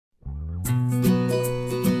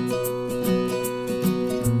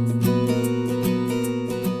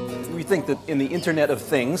think that in the Internet of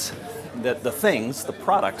Things, that the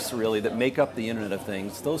products really that make up the Internet of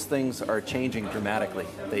Things, those things are changing dramatically.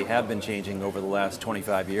 They have been changing over the last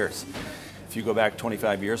 25 years. If you go back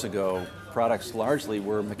 25 years ago, products largely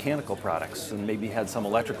were mechanical products and maybe had some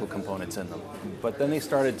electrical components in them. But then they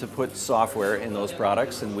started to put software in those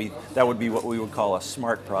products, and that would be what we would call a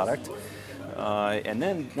smart product. And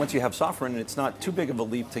then once you have software in it, it's not too big of a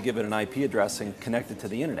leap to give it an IP address and connect it to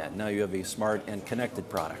the internet. Now you have a smart and connected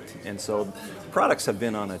product. And so products have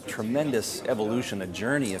been on a tremendous evolution, a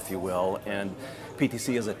journey, if you will, and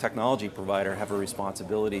PTC as a technology provider have a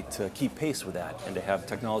responsibility to keep pace with that and to have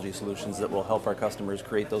technology solutions that will help our customers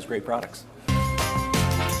create those great products.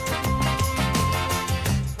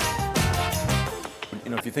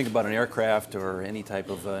 You know, if you think about an aircraft or any type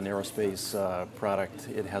of an aerospace product,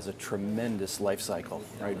 it has a tremendous life cycle,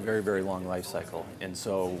 right? Very, very long life cycle. And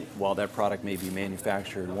so while that product may be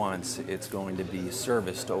manufactured once, it's going to be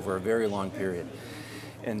serviced over a very long period.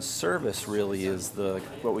 And service really is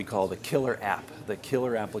what we call the killer app, the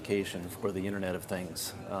killer application for the Internet of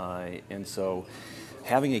Things. And so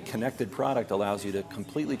having a connected product allows you to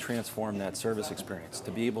completely transform that service experience.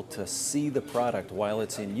 To be able to see the product while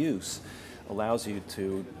it's in use allows you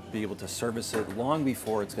to be able to service it long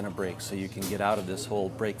before it's going to break, so you can get out of this whole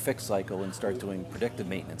break-fix cycle and start doing predictive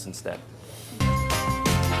maintenance instead.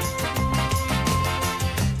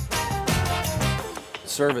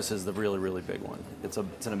 Service is the really, really big one. It's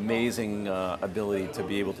an amazing ability to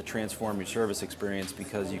be able to transform your service experience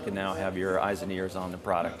because you can now have your eyes and ears on the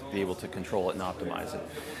product, be able to control it and optimize it.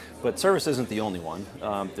 But service isn't the only one.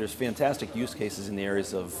 There's fantastic use cases in the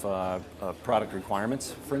areas of product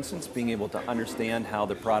requirements, for instance, being able to understand how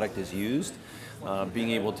the product is used,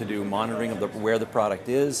 being able to do monitoring of where the product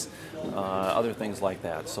is, other things like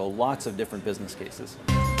that. So lots of different business cases.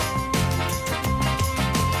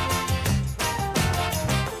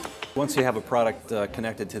 Once you have a product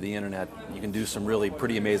connected to the internet, you can do some really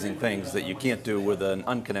pretty amazing things that you can't do with an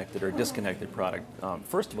unconnected or disconnected product.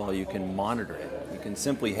 First of all, you can monitor it. You can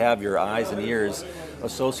simply have your eyes and ears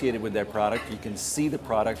associated with that product. You can see the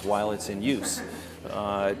product while it's in use.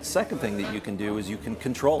 Second thing that you can do is you can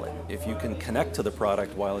control it. If you can connect to the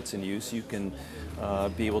product while it's in use, you can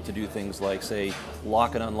be able to do things like, say,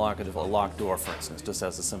 lock and unlock a locked door, for instance, just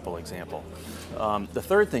as a simple example. The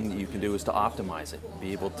third thing that you can do is to optimize it,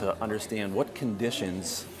 be able to understand what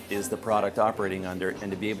conditions is the product operating under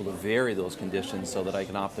and to be able to vary those conditions so that I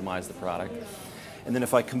can optimize the product. And then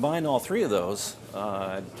if I combine all three of those,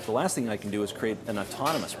 the last thing I can do is create an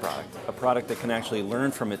autonomous product, a product that can actually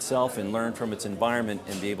learn from itself and learn from its environment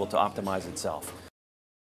and be able to optimize itself.